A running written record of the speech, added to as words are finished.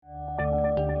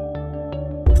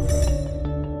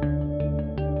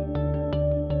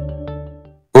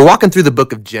We're walking through the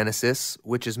book of Genesis,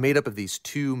 which is made up of these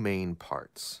two main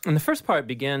parts. And the first part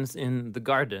begins in the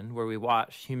garden, where we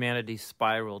watch humanity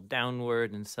spiral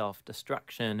downward in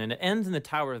self-destruction, and it ends in the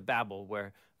Tower of Babel,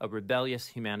 where a rebellious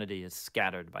humanity is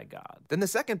scattered by God. Then the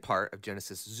second part of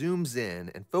Genesis zooms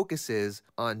in and focuses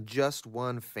on just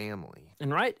one family.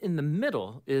 And right in the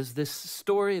middle is this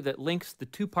story that links the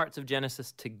two parts of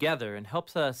Genesis together and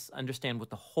helps us understand what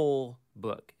the whole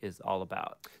book is all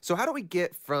about. So how do we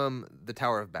get from the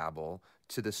Tower of Babel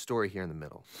to the story here in the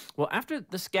middle? Well, after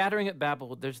the scattering at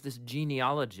Babel, there's this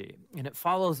genealogy, and it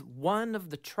follows one of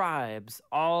the tribes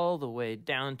all the way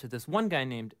down to this one guy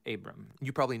named Abram.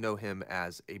 You probably know him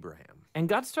as Abraham. And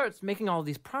God starts making all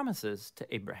these promises to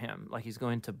Abraham, like he's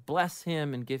going to bless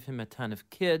him and give him a ton of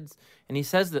kids. And he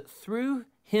says that through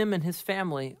him and his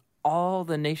family, all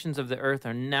the nations of the earth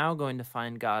are now going to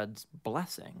find God's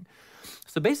blessing.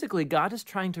 So basically, God is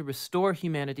trying to restore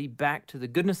humanity back to the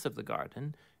goodness of the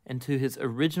garden and to his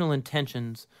original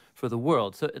intentions for the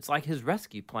world. So it's like his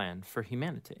rescue plan for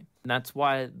humanity. And that's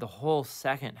why the whole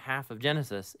second half of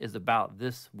Genesis is about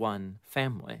this one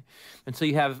family. And so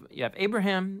you have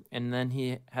Abraham, and then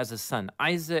he has his son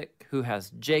Isaac, who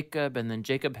has Jacob, and then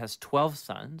Jacob has 12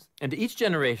 sons. And to each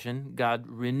generation, God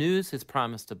renews his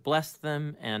promise to bless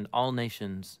them and all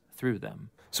nations through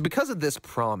them. So because of this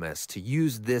promise to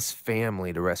use this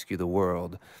family to rescue the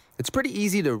world, it's pretty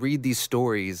easy to read these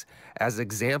stories as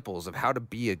examples of how to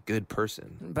be a good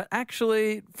person. But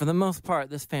actually, for the most part,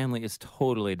 this family is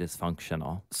totally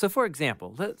dysfunctional. So for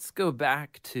example, let's go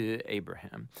back to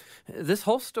Abraham. This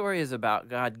whole story is about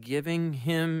God giving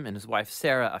him and his wife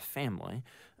Sarah a family,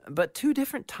 but two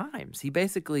different times. He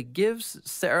basically gives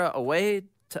Sarah away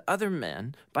to other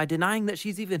men by denying that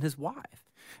she's even his wife.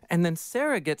 And then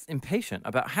Sarah gets impatient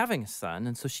about having a son,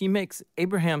 and so she makes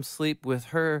Abraham sleep with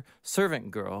her servant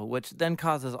girl, which then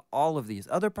causes all of these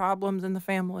other problems in the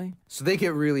family. So they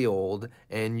get really old,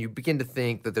 and you begin to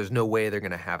think that there's no way they're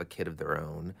going to have a kid of their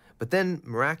own. But then,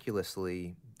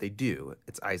 miraculously, they do.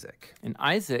 It's Isaac. And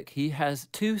Isaac, he has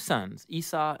two sons,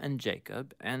 Esau and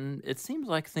Jacob, and it seems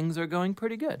like things are going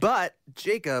pretty good. But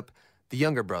Jacob, the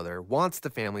younger brother, wants the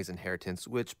family's inheritance,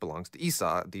 which belongs to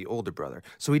Esau, the older brother.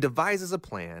 So he devises a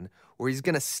plan where he's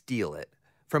going to steal it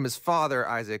from his father,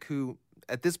 Isaac, who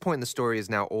at this point in the story is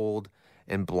now old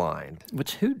and blind.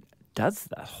 Which, who does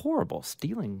that? Horrible,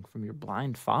 stealing from your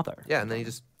blind father. Yeah, and then he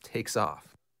just takes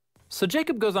off. So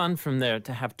Jacob goes on from there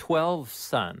to have 12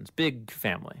 sons, big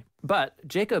family. But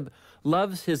Jacob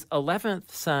loves his 11th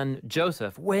son,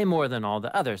 Joseph, way more than all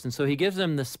the others. And so he gives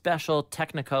him the special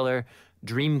Technicolor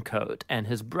dream coat, and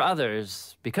his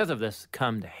brothers, because of this,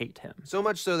 come to hate him. So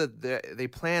much so that they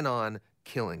plan on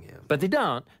killing him. But they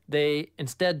don't. They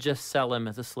instead just sell him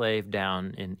as a slave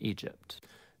down in Egypt.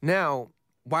 Now,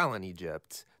 while in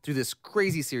Egypt, through this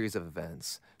crazy series of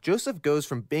events, Joseph goes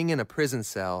from being in a prison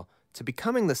cell to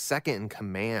becoming the second in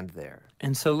command there.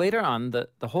 And so later on, the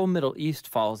whole Middle East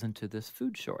falls into this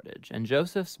food shortage. And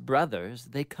Joseph's brothers,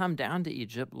 they come down to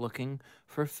Egypt looking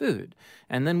for food.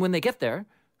 And then when they get there,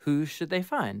 who should they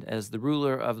find as the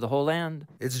ruler of the whole land?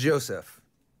 It's Joseph,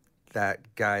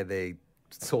 that guy they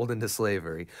sold into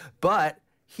slavery. But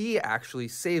he actually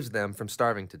saves them from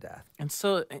starving to death. And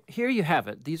so here you have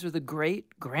it. These are the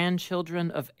great-grandchildren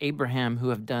of Abraham who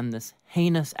have done this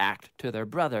heinous act to their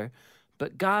brother,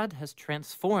 but God has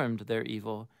transformed their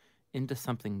evil into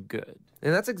something good.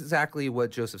 And that's exactly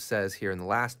what Joseph says here in the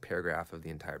last paragraph of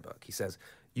the entire book. He says,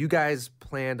 you guys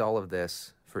planned all of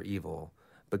this for evil,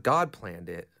 but God planned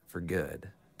it for good,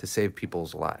 to save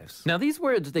people's lives. Now, these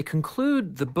words, they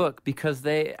conclude the book because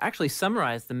they actually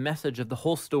summarize the message of the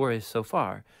whole story so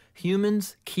far.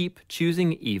 Humans keep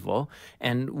choosing evil,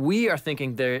 and we are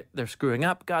thinking they're screwing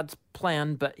up God's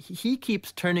plan, but he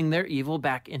keeps turning their evil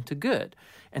back into good.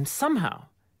 And somehow,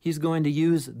 he's going to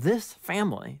use this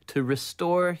family to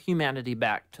restore humanity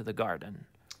back to the garden.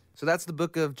 So that's the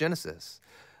book of Genesis.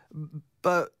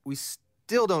 But we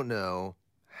still don't know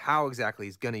how exactly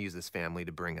he's going to use this family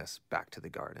to bring us back to the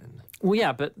garden. Well,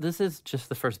 yeah, but this is just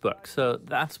the first book, so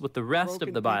that's what the rest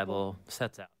of the Bible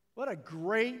sets out. What a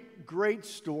great, great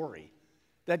story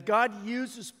that God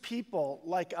uses people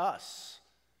like us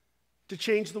to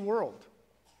change the world.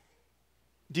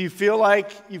 Do you feel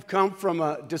like you've come from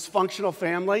a dysfunctional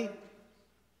family?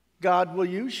 God will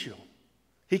use you.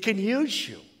 He can use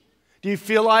you. Do you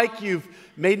feel like you've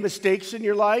made mistakes in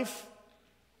your life?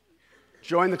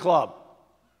 Join the club.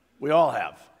 We all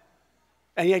have.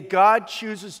 And yet God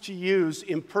chooses to use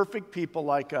imperfect people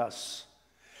like us.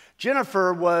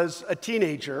 Jennifer was a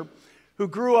teenager who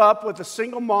grew up with a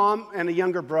single mom and a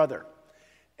younger brother.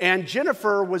 And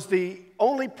Jennifer was the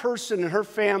only person in her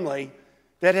family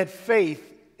that had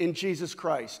faith in Jesus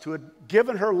Christ, who had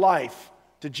given her life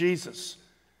to Jesus.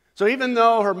 So even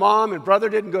though her mom and brother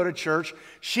didn't go to church,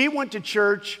 she went to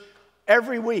church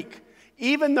every week.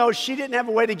 Even though she didn't have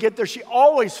a way to get there, she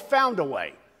always found a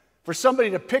way for somebody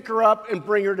to pick her up and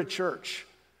bring her to church.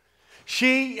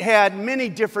 She had many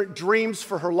different dreams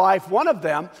for her life. One of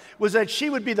them was that she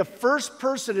would be the first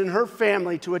person in her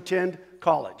family to attend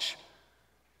college.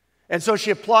 And so she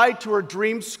applied to her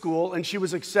dream school and she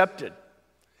was accepted.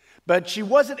 But she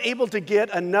wasn't able to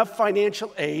get enough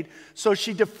financial aid, so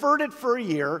she deferred it for a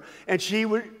year, and she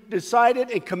decided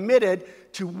and committed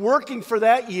to working for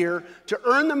that year to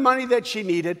earn the money that she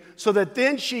needed so that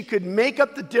then she could make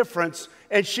up the difference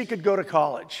and she could go to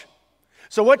college.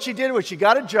 So what she did was she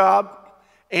got a job,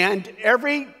 and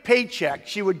every paycheck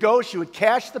she would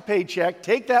cash the paycheck,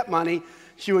 take that money,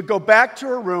 she would go back to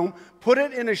her room, put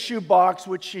it in a shoebox,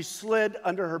 which she slid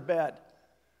under her bed.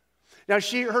 Now,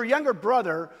 her younger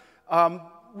brother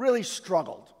really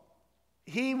struggled.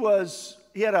 He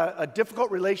had a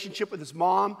difficult relationship with his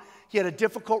mom. He had a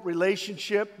difficult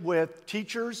relationship with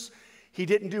teachers. He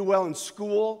didn't do well in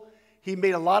school. He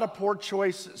made a lot of poor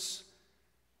choices.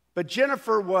 But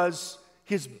Jennifer was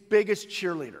his biggest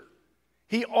cheerleader.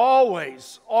 She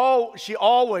always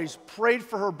prayed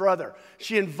for her brother.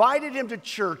 She invited him to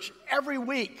church every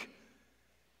week.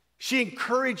 She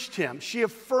encouraged him. She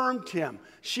affirmed him.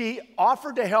 She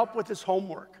offered to help with his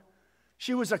homework.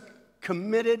 She was a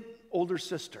committed older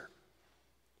sister.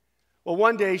 Well,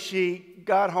 one day she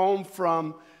got home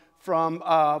from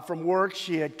work.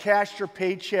 She had cashed her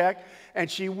paycheck, and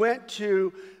she went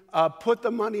to put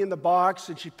the money in the box,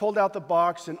 and she pulled out the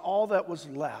box, and all that was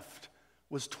left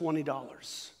was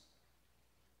 $20.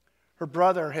 Her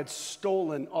brother had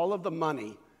stolen all of the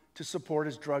money to support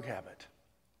his drug habit.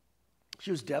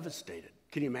 She was devastated.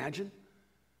 Can you imagine?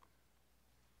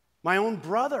 My own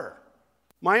brother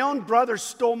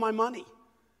stole my money.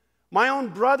 My own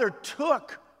brother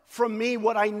took from me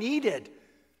what I needed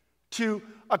to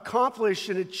accomplish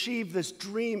and achieve this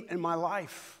dream in my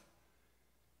life.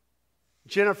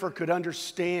 Jennifer could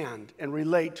understand and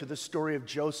relate to the story of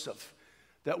Joseph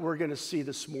that we're going to see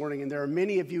this morning. And there are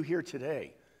many of you here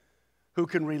today who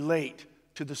can relate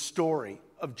to the story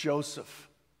of Joseph.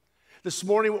 This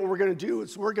morning, what we're going to do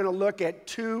is we're going to look at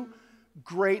two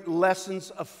great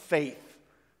lessons of faith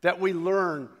that we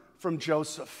learn from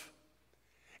Joseph.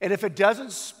 And if it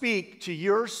doesn't speak to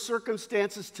your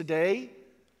circumstances today,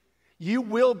 you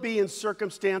will be in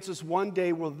circumstances one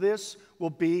day where this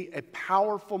will be a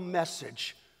powerful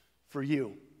message for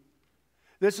you.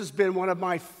 This has been one of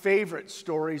my favorite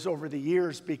stories over the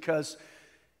years because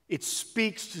it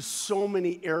speaks to so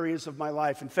many areas of my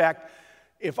life. In fact,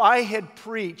 if I had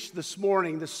preached this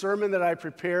morning the sermon that I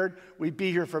prepared, we'd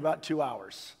be here for about 2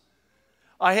 hours.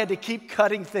 I had to keep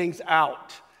cutting things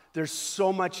out. There's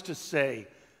so much to say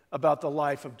about the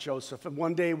life of Joseph, and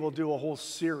one day we'll do a whole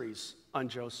series on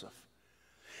Joseph.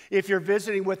 If you're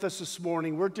visiting with us this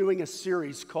morning, we're doing a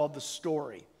series called The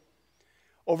Story.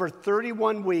 Over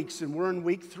 31 weeks, and we're in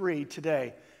week 3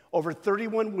 today, over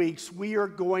 31 weeks, we are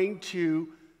going to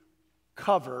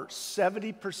cover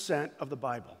 70% of the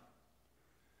Bible.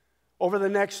 Over the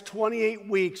next 28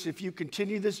 weeks, if you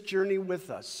continue this journey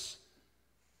with us,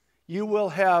 you will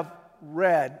have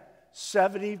read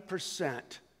 70%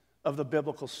 of the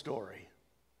biblical story.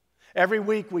 Every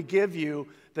week we give you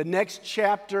the next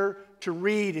chapter to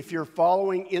read if you're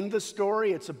following in the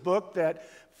story. It's a book that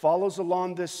follows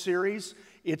along this series.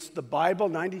 It's the Bible.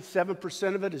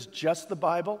 97% of it is just the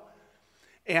Bible.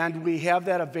 And we have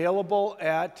that available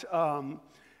at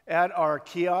our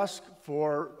kiosk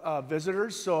for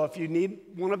visitors. So if you need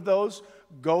one of those,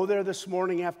 go there this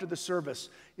morning after the service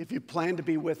if you plan to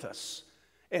be with us.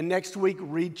 And next week,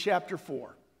 read chapter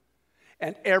 4.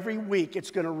 And every week,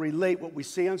 it's going to relate. What we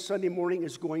say on Sunday morning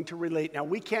is going to relate. Now,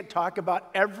 we can't talk about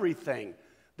everything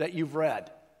that you've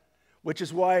read, which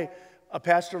is why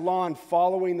Pastor Lon,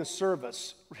 following the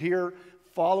service, here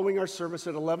following our service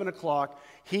at 11 o'clock,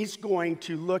 he's going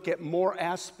to look at more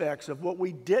aspects of what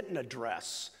we didn't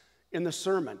address in the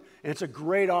sermon. And it's a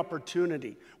great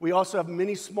opportunity. We also have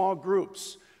many small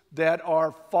groups that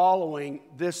are following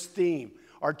this theme.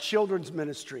 Our children's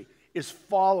ministry is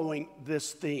following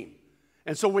this theme.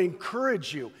 And so we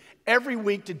encourage you every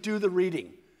week to do the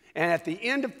reading. And at the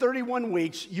end of 31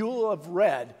 weeks, you will have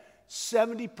read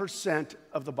 70%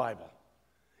 of the Bible.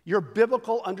 Your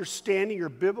biblical understanding, your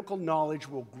biblical knowledge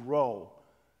will grow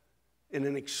in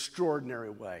an extraordinary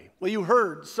way. Well, you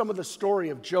heard some of the story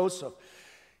of Joseph.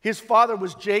 His father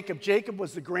was Jacob. Jacob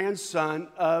was the grandson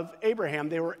of Abraham.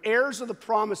 They were heirs of the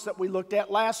promise that we looked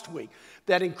at last week.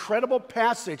 That incredible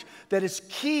passage that is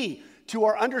key to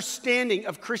our understanding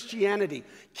of Christianity,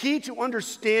 key to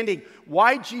understanding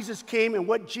why Jesus came and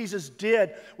what Jesus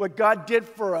did, what God did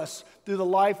for us through the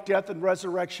life, death, and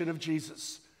resurrection of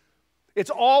Jesus. It's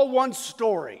all one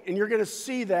story, and you're going to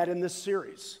see that in this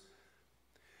series.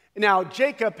 Now,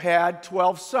 Jacob had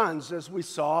 12 sons, as we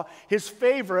saw. His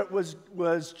favorite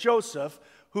was Joseph,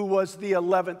 who was the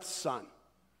 11th son.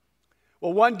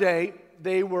 Well, one day,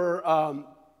 Dad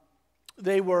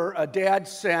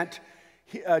sent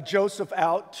Joseph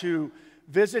out to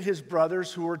visit his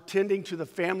brothers who were tending to the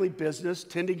family business,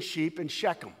 tending sheep in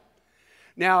Shechem.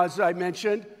 Now, as I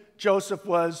mentioned, Joseph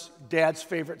was Dad's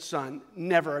favorite son.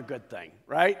 Never a good thing,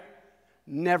 right?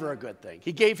 Never a good thing.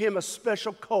 He gave him a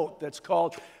special coat that's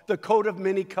called the coat of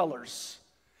many colors.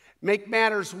 Make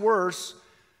matters worse,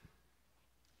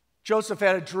 Joseph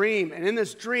had a dream, and in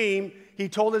this dream, he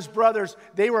told his brothers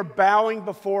they were bowing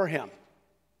before him.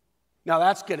 Now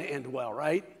that's going to end well,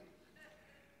 right?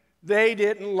 They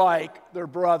didn't like their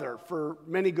brother for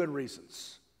many good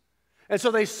reasons. And so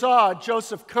they saw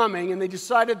Joseph coming, and they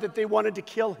decided that they wanted to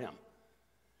kill him.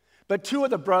 But two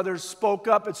of the brothers spoke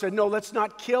up and said, no, let's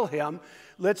not kill him.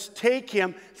 Let's take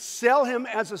him, sell him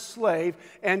as a slave,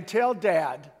 and tell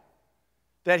Dad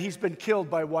that he's been killed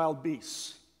by wild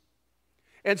beasts.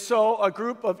 And so a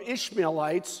group of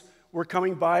Ishmaelites were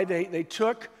coming by. They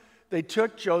took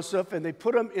Joseph and they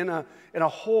put him in a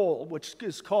hole, which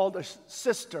is called a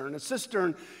cistern. A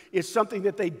cistern is something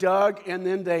that they dug, and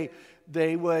then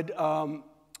they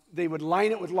would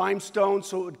line it with limestone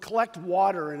so it would collect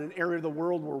water in an area of the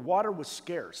world where water was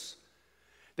scarce.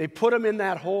 They put him in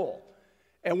that hole.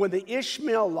 And when the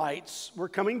Ishmaelites were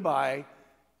coming by,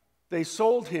 they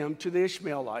sold him to the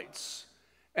Ishmaelites,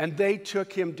 and they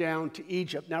took him down to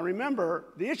Egypt. Now remember,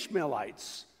 the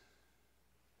Ishmaelites,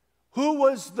 who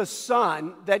was the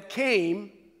son that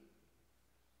came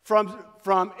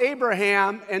from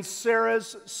Abraham and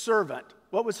Sarah's servant?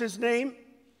 What was his name?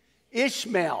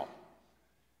 Ishmael.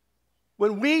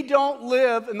 When we don't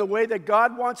live in the way that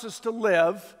God wants us to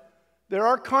live, there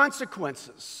are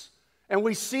consequences. And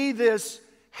we see this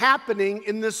happening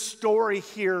in this story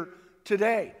here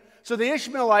today. So the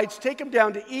Ishmaelites take him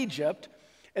down to Egypt,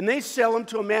 and they sell him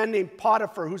to a man named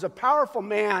Potiphar, who's a powerful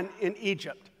man in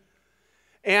Egypt.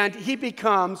 And he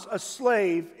becomes a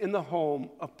slave in the home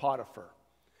of Potiphar.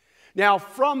 Now,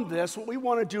 from this, what we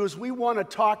want to do is we want to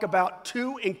talk about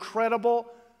two incredible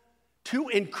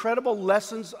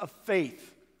lessons of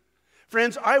faith.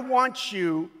 Friends, I want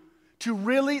you to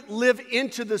really live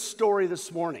into this story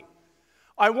this morning.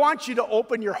 I want you to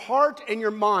open your heart and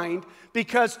your mind,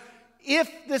 because if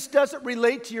this doesn't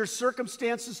relate to your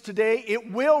circumstances today,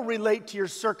 it will relate to your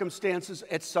circumstances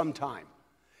at some time.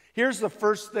 Here's the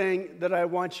first thing that I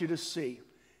want you to see,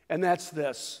 and that's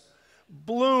this.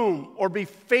 Bloom or be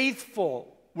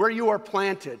faithful where you are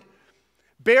planted.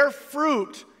 Bear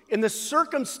fruit in the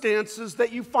circumstances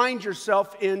that you find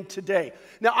yourself in today.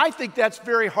 Now, I think that's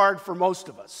very hard for most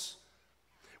of us.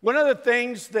 One of the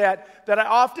things that I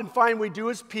often find we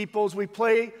do as people is we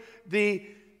play the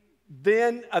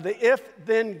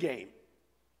if-then game.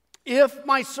 If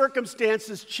my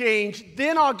circumstances change,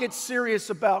 then I'll get serious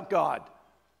about God.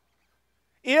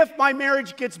 If my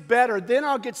marriage gets better, then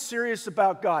I'll get serious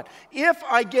about God. If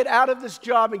I get out of this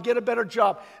job and get a better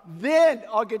job, then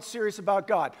I'll get serious about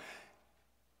God.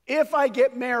 If I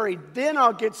get married, then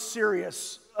I'll get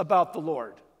serious about the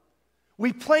Lord.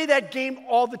 We play that game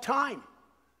all the time.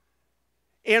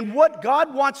 And what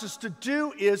God wants us to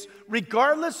do is,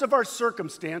 regardless of our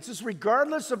circumstances,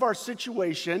 regardless of our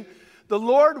situation, the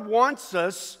Lord wants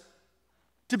us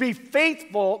to be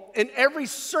faithful in every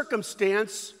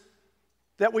circumstance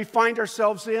that we find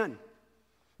ourselves in.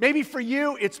 Maybe for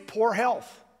you, it's poor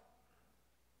health.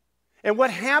 And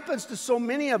what happens to so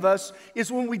many of us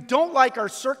is when we don't like our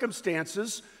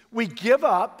circumstances, we give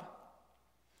up,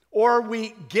 or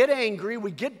we get angry,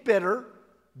 we get bitter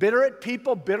at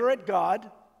people, bitter at God,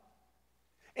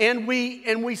 and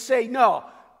we say, no,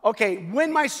 okay,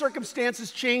 when my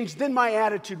circumstances change, then my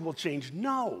attitude will change.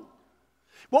 No.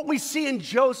 What we see in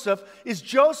Joseph is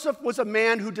Joseph was a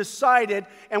man who decided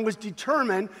and was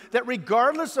determined that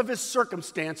regardless of his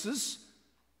circumstances,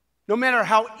 no matter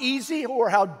how easy or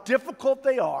how difficult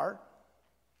they are,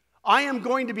 I am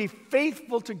going to be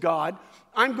faithful to God.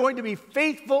 I'm going to be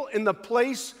faithful in the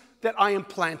place that I am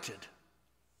planted.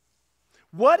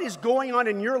 What is going on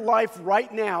in your life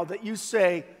right now that you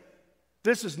say,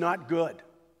 this is not good?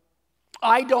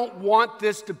 I don't want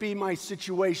this to be my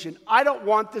situation. I don't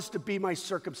want this to be my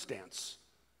circumstance.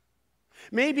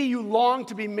 Maybe you long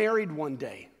to be married one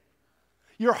day.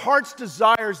 Your heart's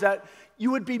desires that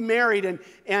you would be married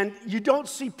and you don't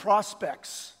see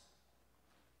prospects.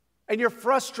 and you're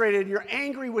frustrated and you're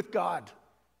angry with God.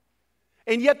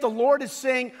 And yet the Lord is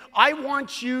saying, I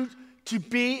want you to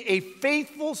be a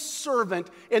faithful servant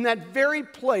in that very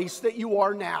place that you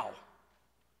are now.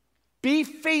 Be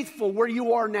faithful where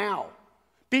you are now.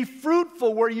 Be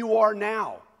fruitful where you are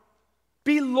now.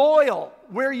 Be loyal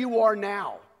where you are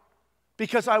now,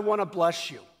 because I want to bless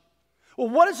you. Well,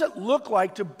 what does it look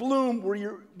like to bloom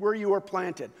where you are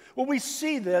planted? Well, we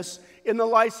see this in the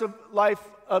life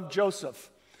of Joseph.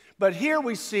 But here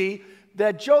we see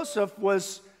that Joseph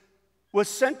was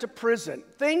sent to prison.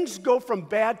 Things go from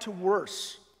bad to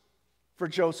worse for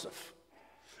Joseph.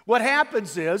 What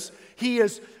happens is he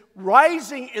is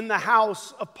rising in the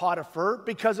house of Potiphar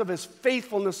because of his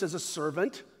faithfulness as a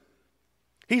servant.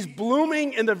 He's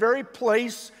blooming in the very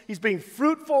place, he's being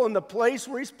fruitful in the place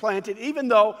where he's planted, even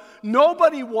though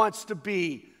nobody wants to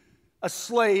be a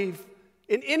slave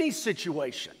in any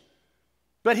situation.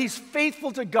 But he's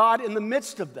faithful to God in the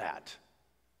midst of that.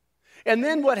 And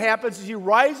then what happens is he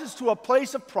rises to a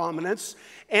place of prominence,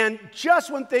 and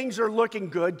just when things are looking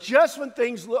good, just when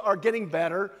things are getting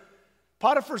better,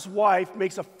 Potiphar's wife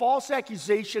makes a false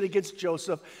accusation against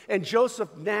Joseph, and Joseph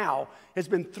now has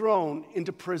been thrown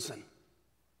into prison.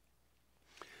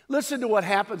 Listen to what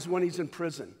happens when he's in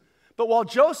prison. But while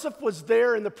Joseph was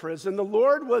there in the prison, the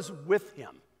Lord was with him.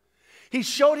 He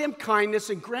showed him kindness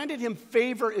and granted him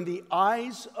favor in the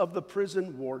eyes of the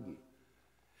prison warden.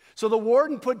 So the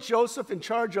warden put Joseph in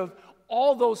charge of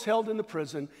all those held in the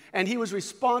prison, and he was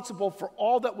responsible for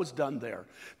all that was done there.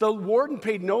 The warden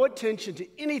paid no attention to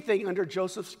anything under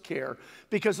Joseph's care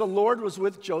because the Lord was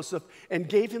with Joseph and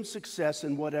gave him success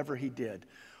in whatever he did.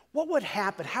 What would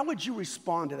happen? How would you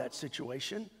respond to that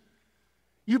situation?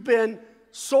 You've been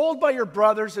sold by your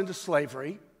brothers into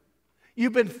slavery.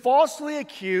 You've been falsely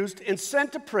accused and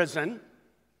sent to prison.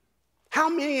 How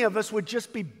many of us would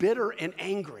just be bitter and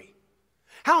angry?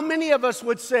 How many of us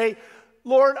would say,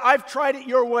 Lord, I've tried it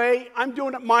your way. I'm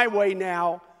doing it my way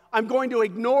now. I'm going to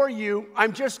ignore you.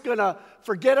 I'm just going to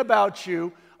forget about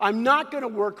you. I'm not going to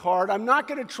work hard. I'm not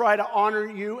going to try to honor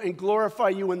you and glorify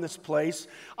you in this place.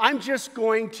 I'm just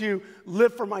going to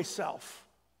live for myself.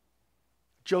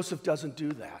 Joseph doesn't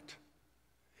do that.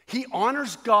 He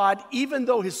honors God even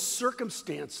though his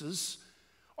circumstances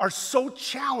are so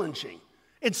challenging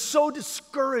and so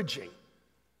discouraging.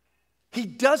 He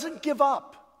doesn't give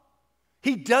up.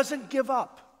 He doesn't give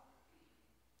up.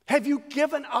 Have you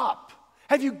given up?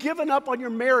 Have you given up on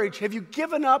your marriage? Have you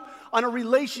given up on a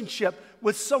relationship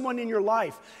with someone in your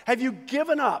life? Have you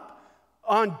given up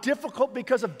on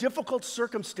because of difficult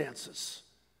circumstances?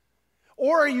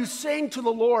 Or are you saying to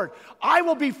the Lord, I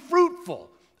will be fruitful.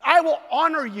 I will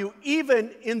honor you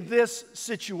even in this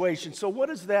situation. So what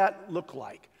does that look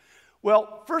like?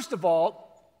 Well, first of all,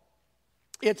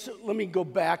 let me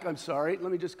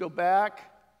just go back.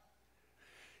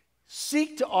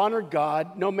 Seek to honor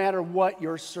God no matter what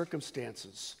your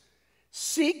circumstances.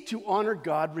 Seek to honor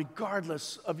God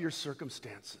regardless of your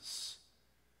circumstances.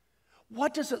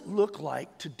 What does it look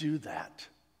like to do that?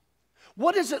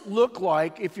 What does it look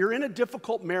like if you're in a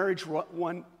difficult marriage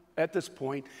at this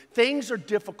point? Things are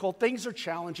difficult, things are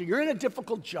challenging. You're in a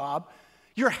difficult job.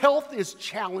 Your health is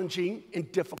challenging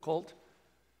and difficult.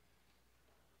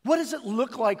 What does it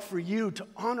look like for you to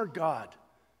honor God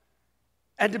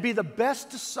and to be the best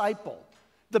disciple,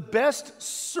 the best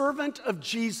servant of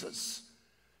Jesus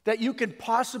that you can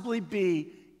possibly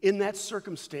be in that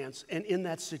circumstance and in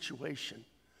that situation?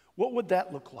 What would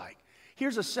that look like?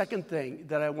 Here's a second thing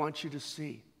that I want you to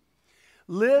see.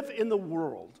 Live in the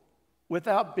world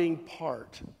without being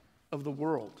part of the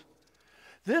world.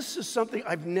 This is something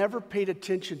I've never paid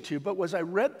attention to, but as I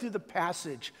read through the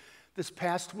passage this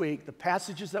past week, the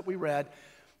passages that we read,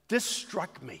 this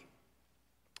struck me.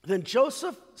 Then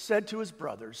Joseph said to his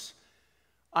brothers,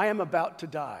 I am about to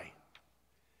die,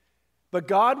 but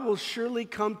God will surely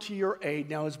come to your aid.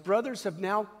 Now his brothers have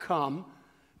now come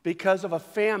because of a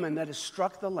famine that has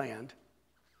struck the land.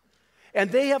 And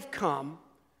they have come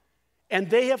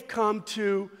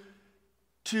to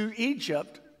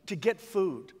Egypt to get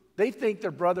food. They think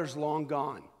their brother's long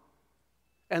gone.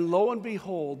 And lo and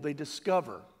behold, they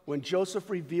discover, when Joseph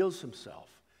reveals himself,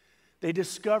 they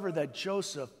discover that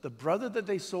Joseph, the brother that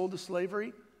they sold to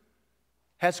slavery,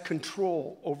 has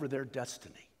control over their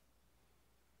destiny.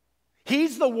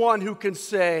 He's the one who can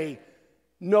say,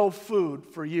 no food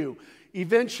for you.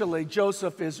 Eventually,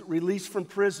 Joseph is released from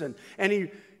prison, and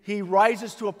he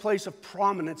rises to a place of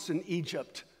prominence in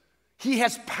Egypt. He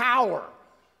has power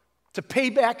to pay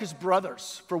back his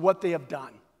brothers for what they have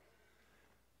done.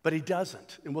 But he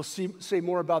doesn't, and we'll say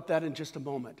more about that in just a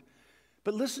moment.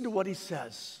 But listen to what he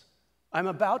says. I'm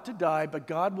about to die, but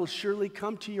God will surely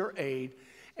come to your aid,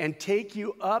 and take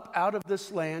you up out of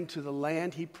this land to the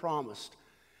land he promised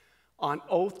on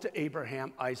oath to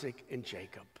Abraham, Isaac, and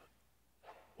Jacob.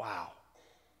 Wow.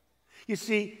 You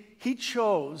see, he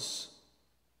chose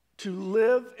to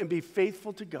live and be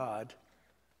faithful to God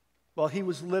while he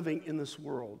was living in this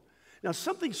world. Now,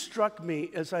 something struck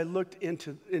me as I looked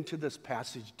into this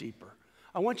passage deeper.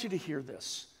 I want you to hear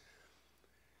this.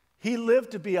 He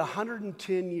lived to be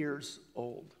 110 years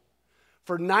old.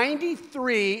 For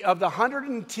 93 of the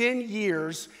 110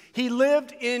 years, he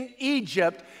lived in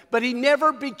Egypt, but he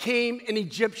never became an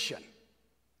Egyptian.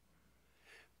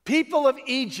 People of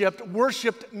Egypt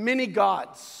worshiped many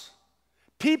gods.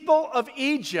 People of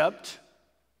Egypt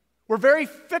were very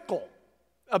fickle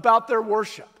about their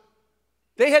worship.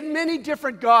 They had many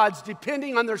different gods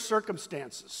depending on their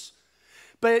circumstances.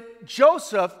 But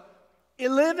Joseph,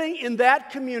 living in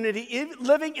that community,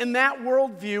 living in that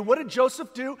worldview, what did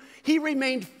Joseph do? He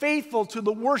remained faithful to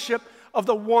the worship of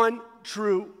the one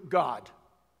true God.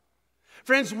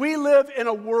 Friends, we live in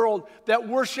a world that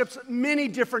worships many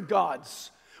different gods.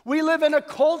 We live in a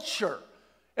culture,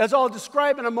 as I'll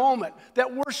describe in a moment,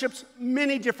 that worships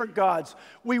many different gods.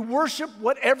 We worship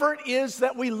whatever it is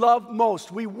that we love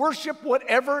most. We worship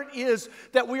whatever it is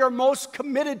that we are most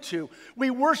committed to.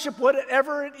 We worship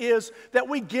whatever it is that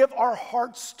we give our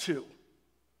hearts to.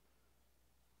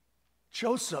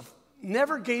 Joseph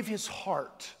never gave his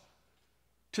heart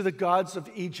to the gods of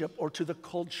Egypt or to the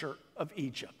culture of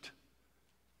Egypt.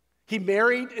 He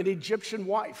married an Egyptian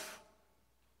wife.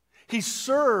 He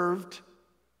served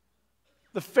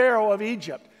the Pharaoh of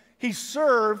Egypt. He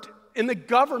served in the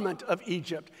government of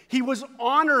Egypt. He was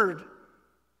honored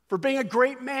for being a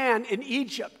great man in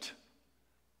Egypt.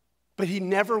 But he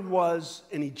never was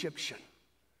an Egyptian.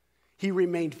 He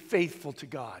remained faithful to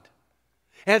God.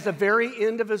 And at the very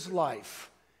end of his life,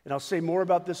 and I'll say more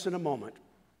about this in a moment,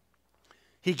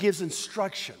 he gives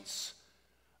instructions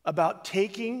about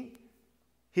taking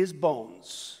his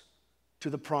bones to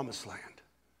the promised land.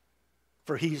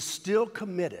 For he is still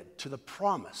committed to the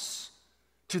promise,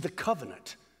 to the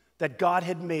covenant that God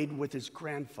had made with his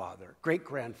grandfather,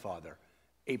 great-grandfather,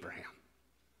 Abraham.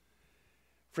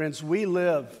 Friends, we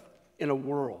live in a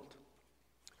world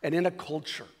and in a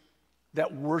culture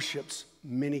that worships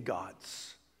many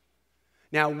gods.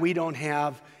 Now, we don't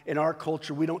have, in our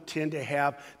culture, we don't tend to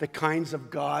have the kinds of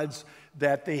gods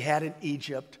that they had in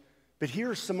Egypt. But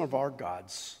here are some of our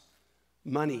gods.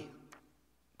 Money.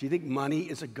 Do you think money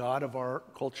is a god of our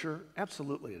culture?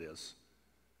 Absolutely it is.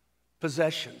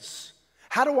 Possessions.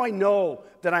 How do I know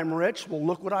that I'm rich? Well,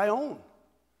 look what I own.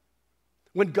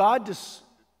 When God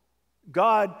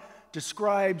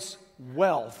describes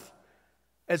wealth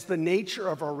as the nature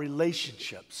of our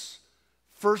relationships,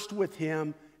 first with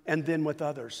him and then with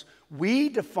others. We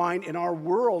define in our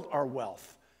world our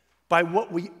wealth by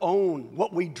what we own,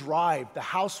 what we drive, the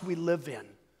house we live in.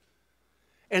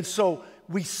 And so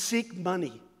we seek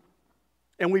money.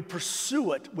 And we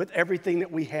pursue it with everything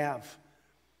that we have.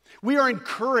 We are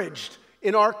encouraged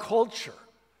in our culture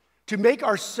to make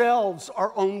ourselves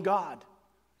our own God.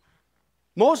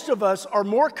 Most of us are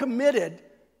more committed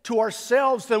to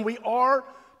ourselves than we are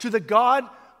to the God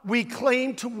we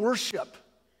claim to worship,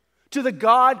 to the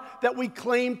God that we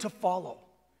claim to follow.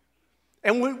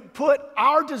 And we put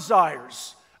our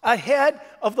desires ahead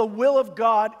of the will of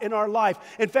God in our life.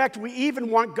 In fact, we even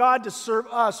want God to serve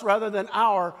us rather than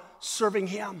our serving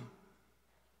him.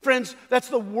 Friends, that's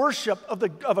the worship of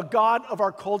a God of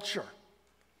our culture.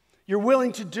 You're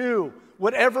willing to do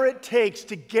whatever it takes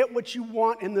to get what you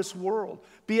want in this world,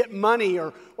 be it money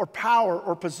or power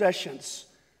or possessions.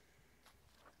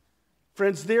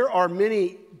 Friends, there are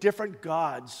many different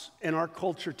gods in our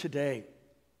culture today.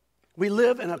 We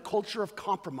live in a culture of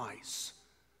compromise.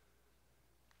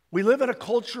 We live in a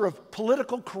culture of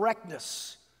political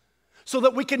correctness so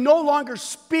that we can no longer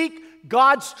speak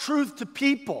God's truth to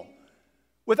people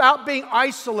without being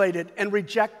isolated and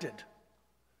rejected.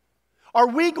 Are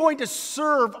we going to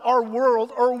serve our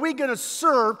world, or are we going to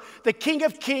serve the King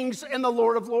of Kings and the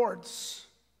Lord of Lords?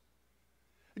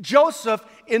 Joseph,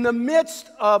 in the midst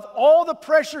of all the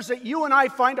pressures that you and I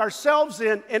find ourselves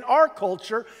in our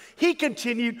culture, he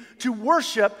continued to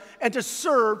worship and to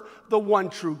serve the one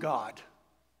true God.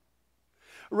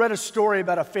 I read a story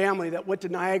about a family that went to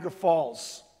Niagara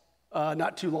Falls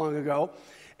not too long ago,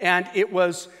 and it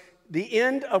was the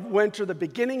end of winter, the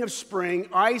beginning of spring.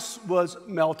 Ice was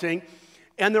melting,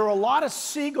 and there were a lot of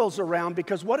seagulls around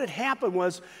because what had happened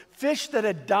was fish that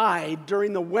had died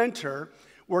during the winter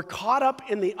were caught up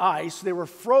in the ice. They were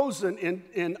frozen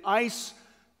in ice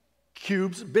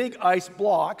cubes, big ice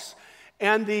blocks,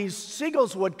 and these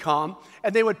seagulls would come,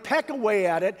 and they would peck away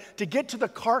at it to get to the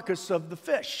carcass of the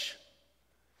fish.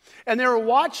 And they were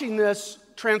watching this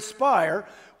transpire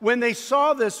when they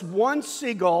saw this one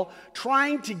seagull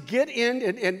trying to get in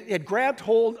and had grabbed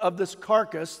hold of this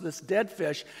carcass, this dead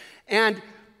fish. And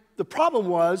the problem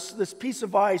was this piece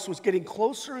of ice was getting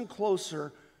closer and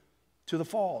closer to the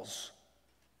falls,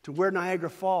 to where Niagara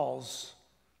Falls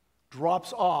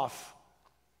drops off.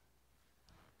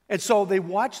 And so they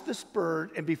watched this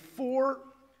bird, and before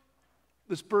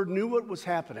this bird knew what was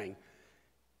happening,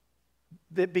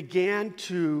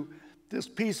 this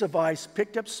piece of ice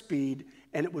picked up speed,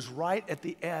 and it was right at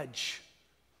the edge.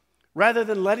 Rather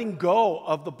than letting go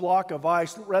of the block of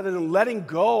ice, rather than letting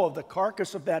go of the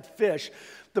carcass of that fish,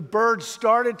 the bird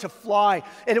started to fly,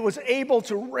 and it was able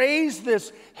to raise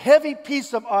this heavy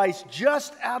piece of ice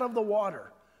just out of the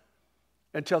water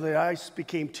until the ice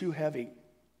became too heavy,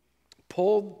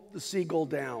 pulled the seagull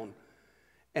down,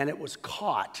 and it was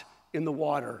caught in the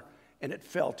water, and it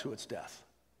fell to its death.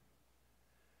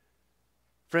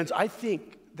 Friends, I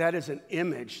think that is an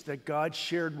image that God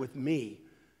shared with me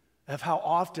of how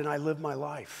often I live my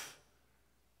life.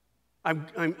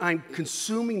 I'm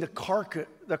consuming the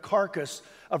carcass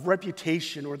of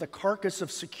reputation, or the carcass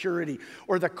of security,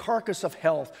 or the carcass of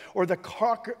health, or the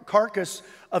carcass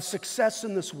of success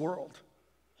in this world.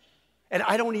 And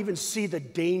I don't even see the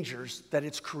dangers that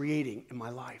it's creating in my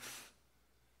life.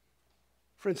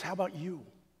 Friends, how about you?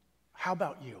 How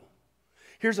about you?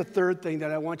 Here's a third thing that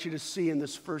I want you to see in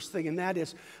this first thing, and that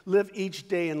is live each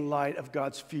day in light of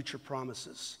God's future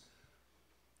promises.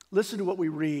 Listen to what we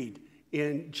read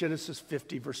in Genesis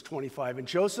 50, verse 25. And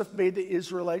Joseph made the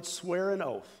Israelites swear an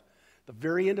oath, the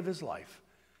very end of his life.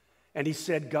 And he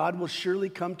said, God will surely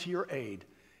come to your aid,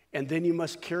 and then you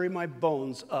must carry my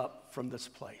bones up from this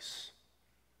place.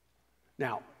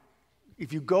 Now,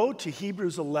 if you go to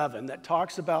Hebrews 11, that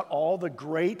talks about all the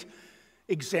great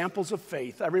examples of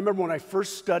faith. I remember when I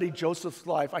first studied Joseph's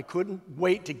life, I couldn't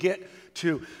wait to get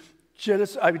to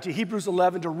Hebrews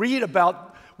 11 to read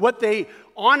about what they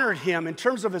honored him in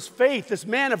terms of his faith, this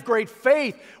man of great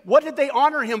faith. What did they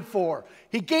honor him for?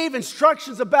 He gave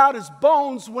instructions about his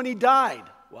bones when he died.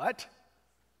 What?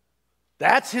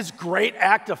 That's his great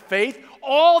act of faith.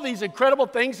 All these incredible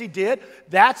things he did,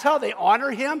 that's how they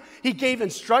honor him. He gave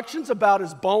instructions about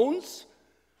his bones.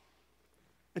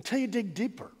 Until you dig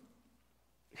deeper,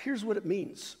 here's what it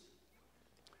means.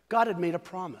 God had made a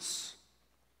promise.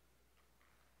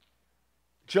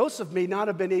 Joseph may not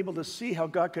have been able to see how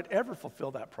God could ever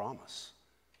fulfill that promise,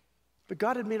 but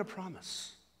God had made a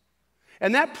promise.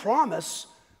 And that promise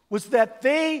was that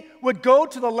they would go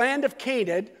to the land of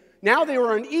Canaan. Now they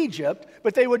were in Egypt,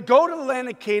 but they would go to the land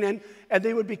of Canaan and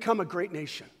they would become a great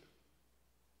nation.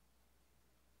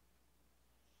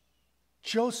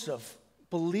 Joseph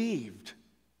believed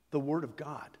the word of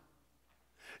God.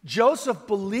 Joseph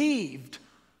believed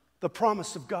the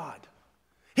promise of God.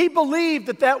 He believed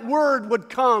that that word would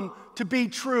come to be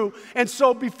true. And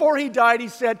so before he died, he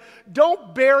said,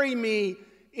 don't bury me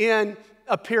in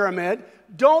a pyramid.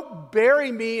 Don't bury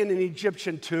me in an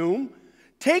Egyptian tomb.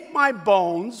 Take my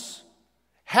bones,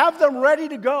 have them ready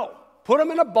to go. Put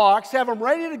them in a box, have them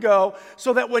ready to go,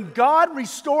 so that when God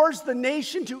restores the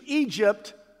nation to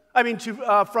Egypt,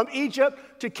 from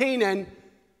Egypt to Canaan,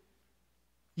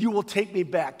 you will take me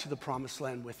back to the promised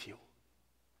land with you.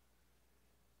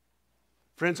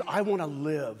 Friends, I want to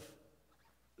live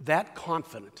that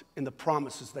confident in the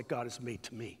promises that God has made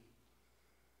to me.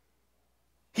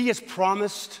 He has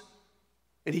promised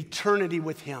an eternity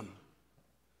with him.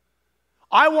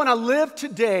 I want to live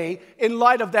today in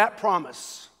light of that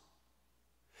promise.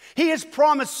 He has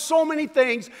promised so many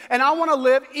things, and I want to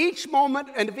live each moment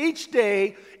and each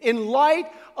day in light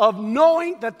of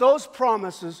knowing that those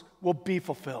promises will be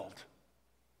fulfilled.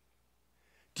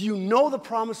 Do you know the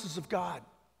promises of God?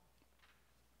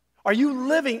 Are you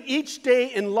living each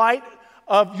day in light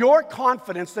of your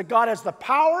confidence that God has the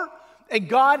power and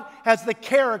God has the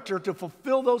character to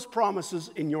fulfill those promises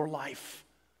in your life?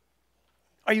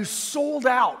 Are you sold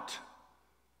out?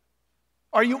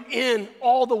 Are you in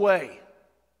all the way?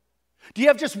 Do you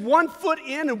have just 1 foot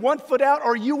in and 1 foot out?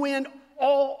 Or are you in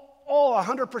all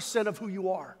 100% of who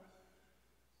you are?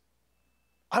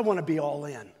 I want to be all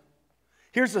in.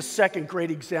 Here's a second great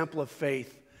example of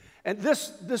faith. And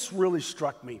this really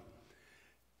struck me.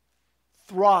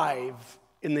 Thrive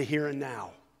in the here and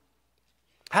now.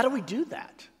 How do we do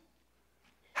that?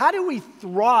 How do we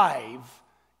thrive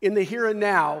in the here and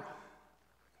now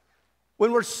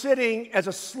when we're sitting as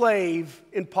a slave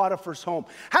in Potiphar's home?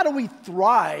 How do we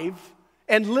thrive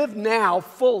and live now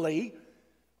fully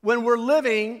when we're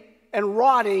living and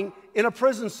rotting in a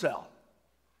prison cell?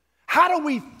 How do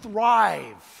we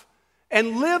thrive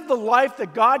and live the life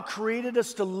that God created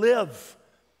us to live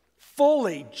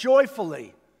fully,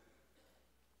 joyfully,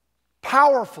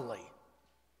 powerfully,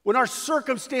 when our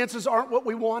circumstances aren't what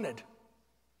we wanted.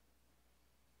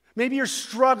 Maybe you're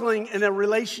struggling in a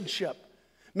relationship.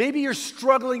 Maybe you're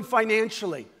struggling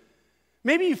financially.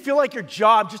 Maybe you feel like your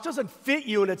job just doesn't fit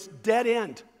you and it's dead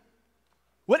end.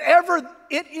 Whatever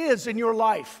it is in your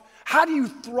life, how do you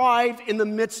thrive in the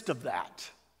midst of that?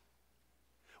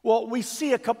 Well, we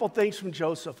see a couple things from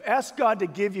Joseph. Ask God to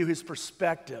give you his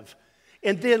perspective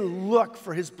and then look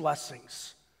for his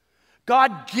blessings.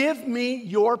 God, give me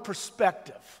your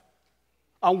perspective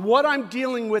on what I'm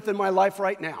dealing with in my life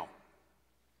right now.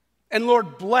 And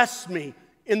Lord, bless me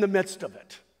in the midst of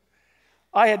it.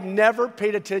 I had never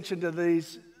paid attention to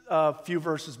these few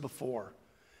verses before.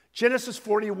 Genesis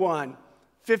 41,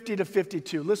 50 to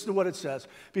 52. Listen to what it says.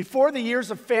 Before the years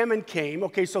of famine came,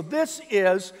 okay, so this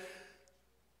is,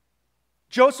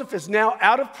 Joseph is now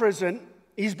out of prison.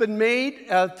 He's been made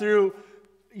through,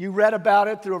 you read about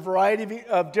it, through a variety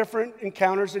of different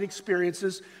encounters and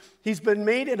experiences. He's been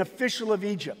made an official of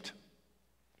Egypt.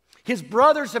 His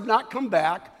brothers have not come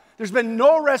back. There's been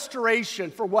no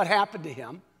restoration for what happened to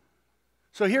him.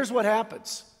 So here's what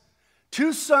happens.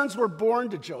 2 sons were born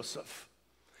to Joseph.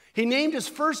 He named his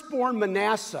firstborn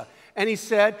Manasseh, and he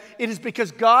said, "It is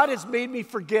because God has made me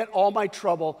forget all my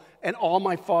trouble and all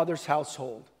my father's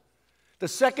household." The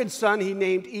second son he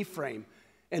named Ephraim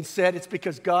and said, "It's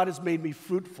because God has made me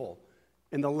fruitful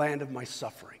in the land of my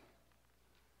suffering."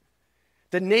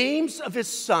 The names of his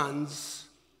sons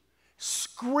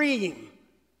scream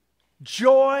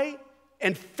joy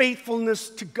and faithfulness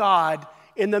to God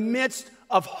in the midst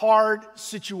of hard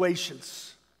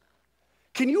situations.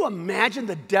 Can you imagine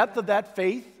the depth of that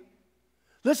faith?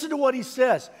 Listen to what he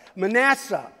says.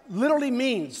 Manasseh literally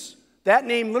means, that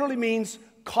name literally means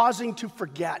causing to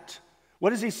forget. What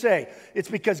does he say? It's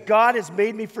because God has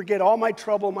made me forget all my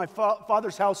trouble in my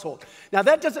father's household. Now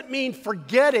that doesn't mean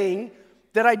forgetting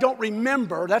that I don't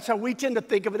remember. That's how we tend to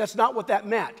think of it. That's not what that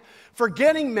meant.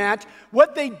 Forgetting meant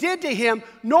what they did to him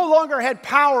no longer had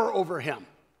power over him.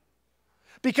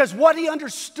 Because what he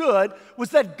understood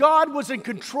was that God was in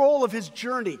control of his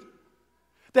journey.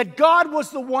 That God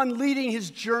was the one leading his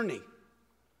journey.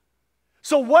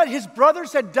 So what his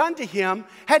brothers had done to him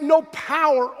had no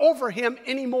power over him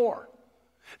anymore.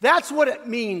 That's what it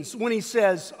means when he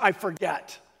says, "I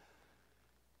forget."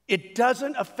 It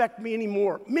doesn't affect me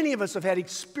anymore. Many of us have had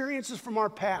experiences from our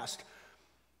past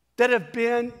that have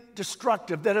been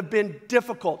destructive, that have been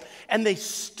difficult, and they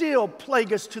still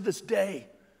plague us to this day.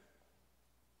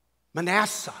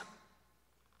 Manasseh,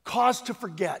 cause to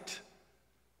forget.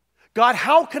 God,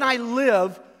 how can I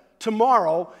live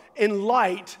tomorrow in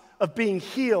light of being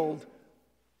healed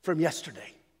from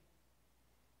yesterday?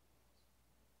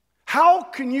 How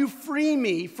can you free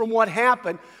me from what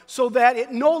happened so that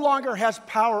it no longer has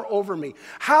power over me?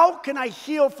 How can I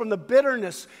heal from the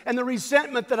bitterness and the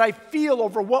resentment that I feel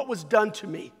over what was done to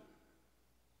me?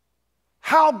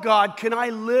 How, God, can I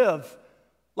live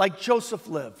like Joseph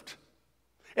lived?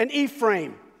 And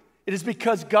Ephraim, it is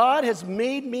because God has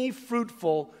made me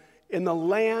fruitful in the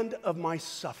land of my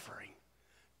suffering.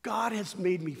 God has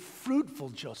made me fruitful,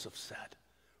 Joseph said.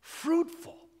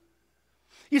 Fruitful.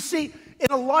 You see, in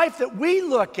a life that we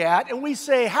look at and we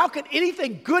say, how could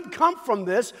anything good come from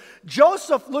this?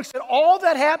 Joseph looks at all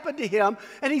that happened to him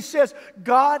and he says,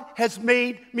 God has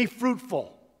made me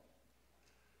fruitful.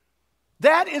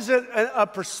 That is a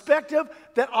perspective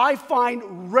that I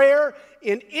find rare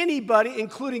in anybody,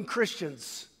 including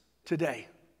Christians today.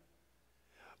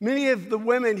 Many of the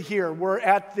women here were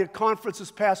at the conference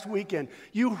this past weekend.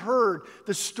 You heard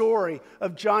the story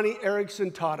of Johnny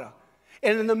Erickson Tata.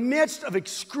 And in the midst of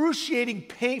excruciating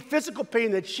pain, physical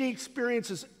pain that she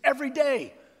experiences every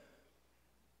day,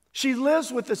 she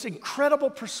lives with this incredible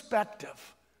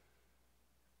perspective.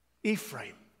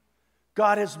 Ephraim,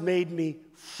 God has made me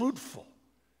fruitful,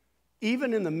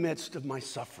 even in the midst of my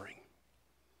suffering.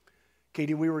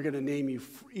 Katie, we were going to name you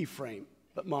Ephraim,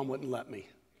 but Mom wouldn't let me,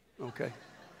 okay?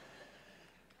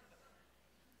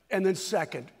 And then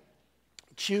second,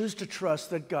 choose to trust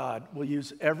that God will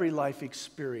use every life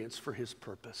experience for his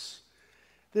purpose.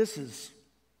 This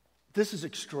is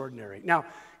extraordinary. Now,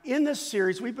 in this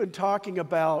series, we've been talking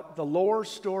about the lower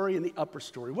story and the upper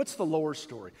story. What's the lower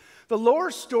story? The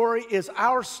lower story is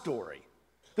our story.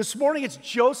 This morning, it's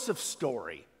Joseph's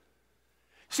story.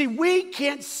 See, we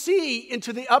can't see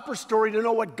into the upper story to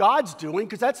know what God's doing,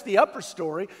 because that's the upper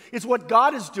story, is what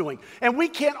God is doing. And we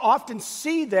can't often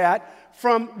see that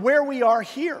from where we are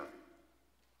here.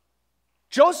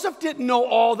 Joseph didn't know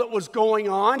all that was going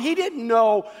on. He didn't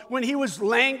know when he was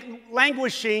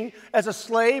languishing as a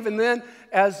slave and then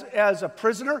as a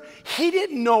prisoner. He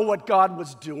didn't know what God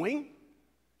was doing.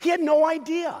 He had no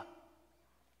idea.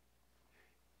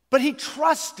 But he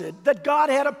trusted that God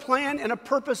had a plan and a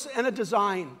purpose and a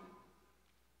design.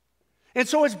 And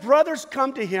so his brothers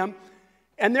come to him,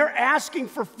 and they're asking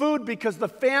for food because the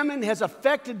famine has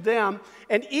affected them.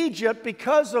 And Egypt,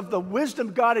 because of the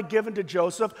wisdom God had given to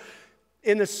Joseph,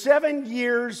 in the 7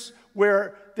 years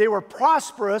where they were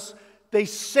prosperous, they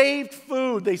saved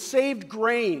food, they saved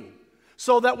grain,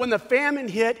 so that when the famine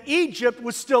hit, Egypt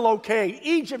was still okay.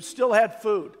 Egypt still had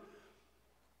food.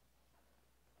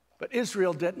 But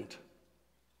Israel didn't.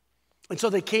 And so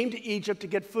they came to Egypt to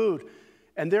get food.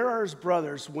 And there are his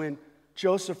brothers when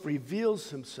Joseph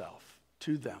reveals himself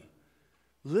to them.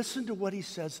 Listen to what he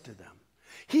says to them.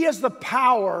 He has the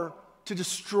power to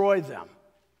destroy them.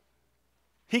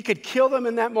 He could kill them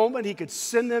in that moment. He could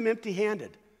send them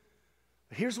empty-handed.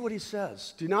 But here's what he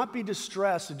says. Do not be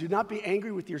distressed and do not be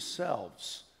angry with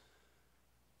yourselves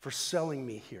for selling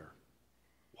me here.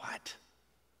 What?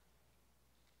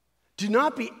 Do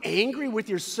not be angry with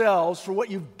yourselves for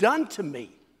what you've done to me,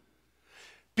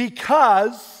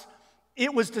 because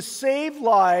it was to save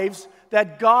lives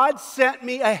that God sent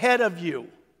me ahead of you.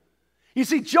 You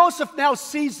see, Joseph now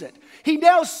sees it. He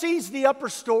now sees the upper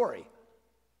story.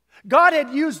 God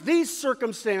had used these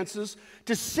circumstances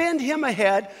to send him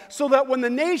ahead so that when the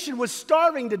nation was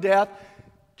starving to death,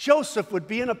 Joseph would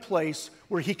be in a place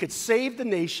where he could save the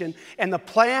nation, and the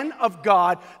plan of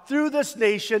God through this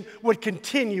nation would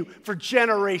continue for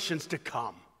generations to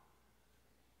come.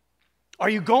 Are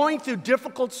you going through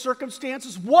difficult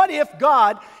circumstances? What if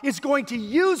God is going to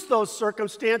use those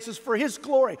circumstances for his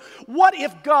glory? What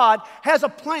if God has a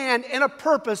plan and a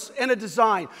purpose and a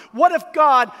design? What if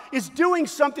God is doing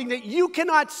something that you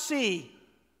cannot see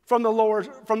from the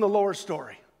lower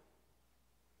story?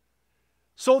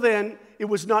 So then, it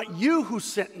was not you who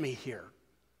sent me here,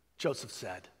 Joseph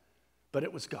said, but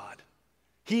it was God.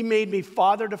 He made me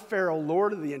father to Pharaoh,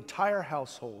 lord of the entire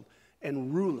household,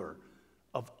 and ruler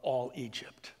of all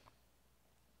Egypt.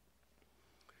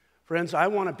 Friends, I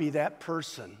want to be that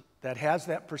person that has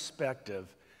that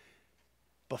perspective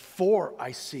before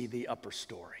I see the upper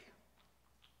story.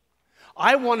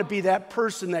 I want to be that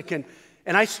person that can,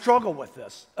 and I struggle with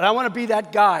this, and I want to be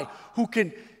that guy who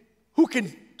can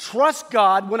trust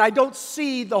God when I don't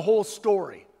see the whole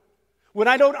story, when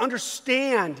I don't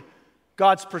understand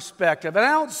God's perspective, and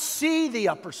I don't see the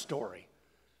upper story.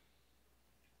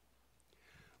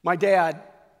 My dad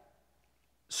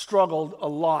struggled a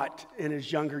lot in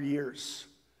his younger years.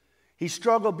 He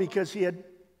struggled because he had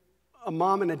a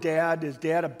mom and a dad. His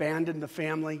dad abandoned the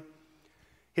family.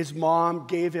 His mom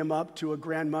gave him up to a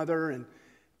grandmother,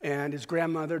 and his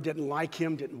grandmother didn't like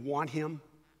him, didn't want him.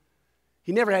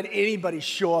 He never had anybody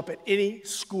show up at any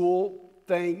school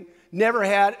thing, never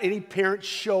had any parents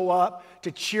show up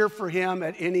to cheer for him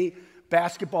at any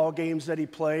basketball games that he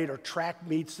played or track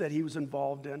meets that he was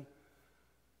involved in.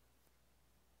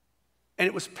 And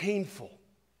it was painful.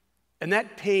 And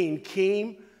that pain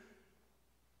came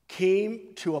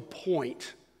to a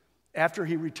point after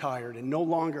he retired and no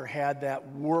longer had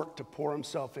that work to pour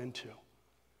himself into.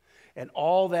 And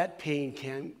all that pain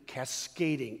came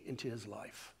cascading into his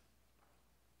life.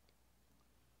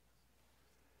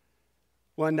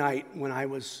 One night when I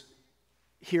was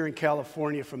here in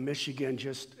California from Michigan,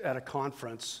 just at a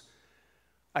conference,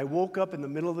 I woke up in the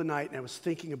middle of the night and I was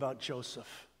thinking about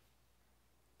Joseph.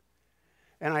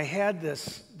 And I had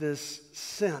this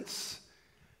sense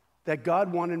that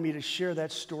God wanted me to share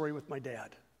that story with my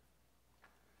dad.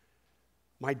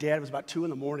 My dad, it was about 2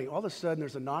 a.m. All of a sudden,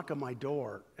 there's a knock on my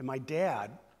door, and my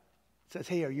dad says,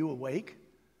 "Hey, are you awake?"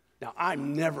 Now,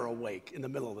 I'm never awake in the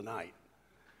middle of the night.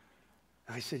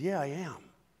 I said, "Yeah, I am."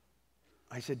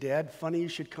 I said, "Dad, funny you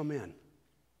should come in." And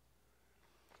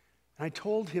I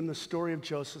told him the story of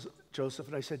Joseph,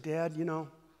 and I said, "Dad, you know,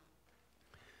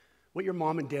 what your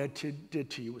mom and dad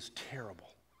did to you was terrible.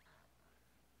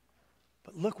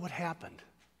 But look what happened.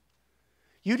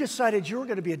 You decided you were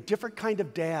going to be a different kind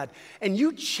of dad, and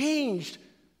you changed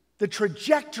the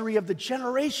trajectory of the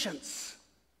generations.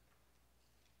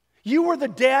 You were the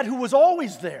dad who was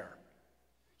always there.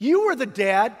 You were the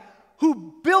dad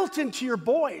who built into your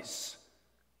boys.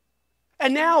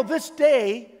 And now, this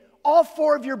day, all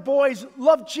 4 of your boys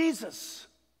love Jesus.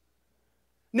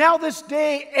 Now, this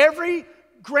day, every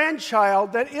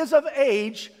grandchild that is of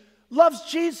age loves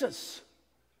Jesus.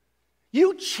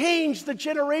 You changed the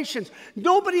generations.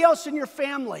 Nobody else in your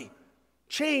family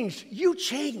changed. You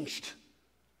changed.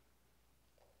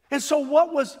 And so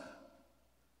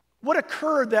what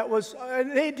occurred that was,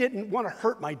 they didn't want to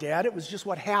hurt my dad. It was just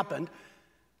what happened.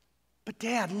 But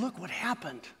Dad, look what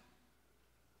happened.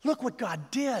 Look what God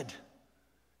did.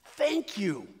 Thank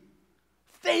you.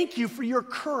 Thank you for your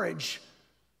courage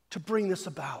to bring this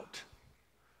about.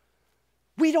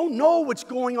 We don't know what's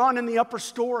going on in the upper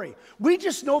story. We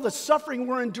just know the suffering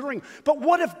we're enduring. But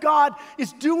what if God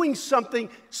is doing something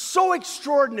so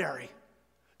extraordinary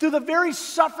through the very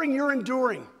suffering you're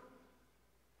enduring?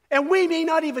 And we may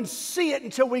not even see it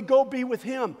until we go be with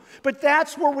him. But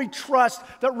that's where we trust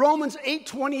that Romans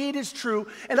 8:28 is true.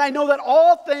 And I know that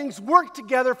all things work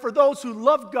together for those who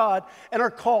love God and are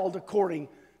called according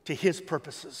to his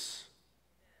purposes.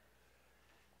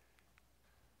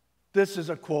 This is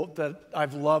a quote that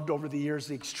I've loved over the years.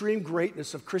 The extreme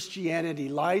greatness of Christianity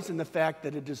lies in the fact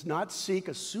that it does not seek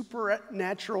a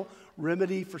supernatural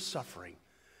remedy for suffering,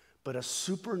 but a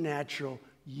supernatural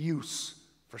use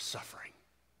for suffering.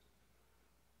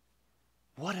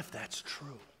 What if that's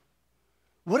true?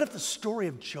 What if the story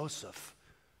of Joseph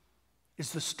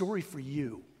is the story for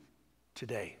you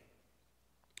today?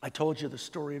 I told you the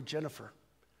story of Jennifer.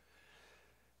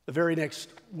 The very next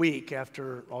week,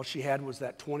 after all she had was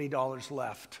that $20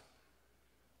 left,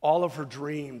 all of her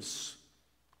dreams,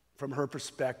 from her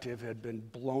perspective, had been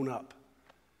blown up.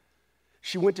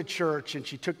 She went to church and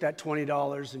she took that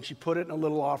 $20 and she put it in a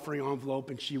little offering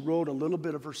envelope and she wrote a little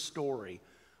bit of her story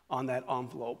on that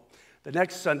envelope. The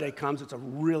next Sunday comes, it's a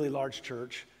really large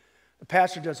church. The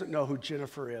pastor doesn't know who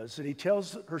Jennifer is, and he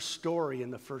tells her story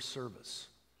in the first service.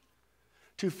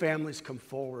 Two families come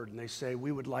forward and they say,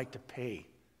 we would like to pay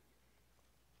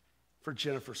for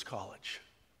Jennifer's college.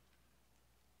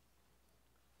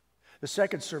 The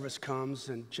second service comes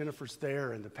and Jennifer's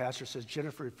there and the pastor says,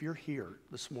 Jennifer, if you're here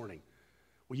this morning,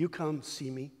 will you come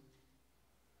see me?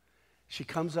 She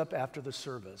comes up after the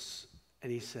service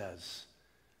and he says,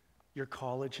 your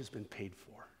college has been paid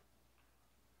for.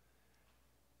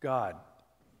 God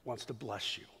wants to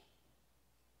bless you.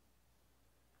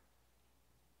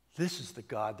 This is the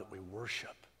God that we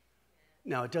worship.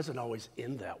 Now, it doesn't always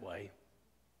end that way.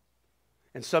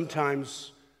 And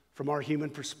sometimes, from our human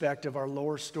perspective, our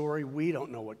lower story, we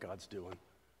don't know what God's doing.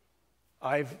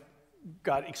 I've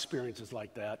got experiences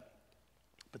like that.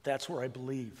 But that's where I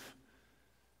believe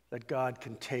that God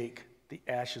can take the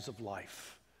ashes of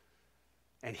life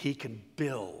and he can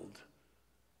build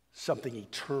something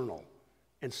eternal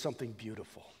and something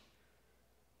beautiful.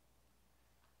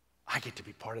 I get to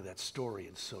be part of that story,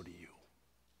 and so do you.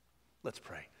 Let's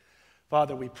pray.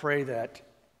 Father, we pray that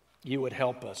you would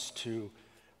help us to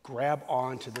grab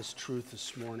on to this truth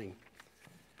this morning,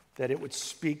 that it would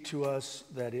speak to us,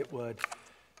 that it would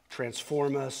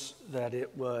transform us, that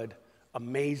it would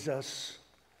amaze us.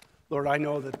 Lord, I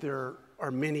know that there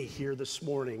are many here this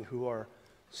morning who are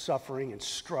suffering and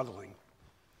struggling.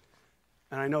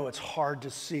 And I know it's hard to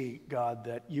see, God,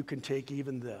 that you can take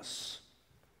even this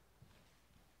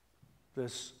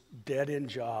dead-end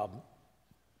job,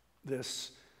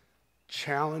 this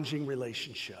challenging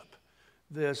relationship,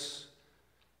 this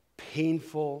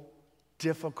painful,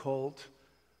 difficult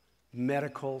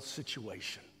medical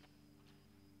situation.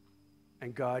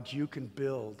 And God, you can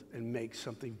build and make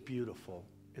something beautiful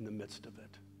in the midst of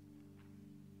it.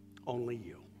 Only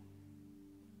you.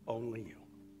 Only you.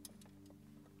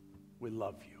 We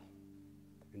love you.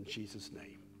 In Jesus'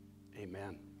 name,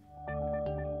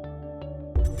 amen.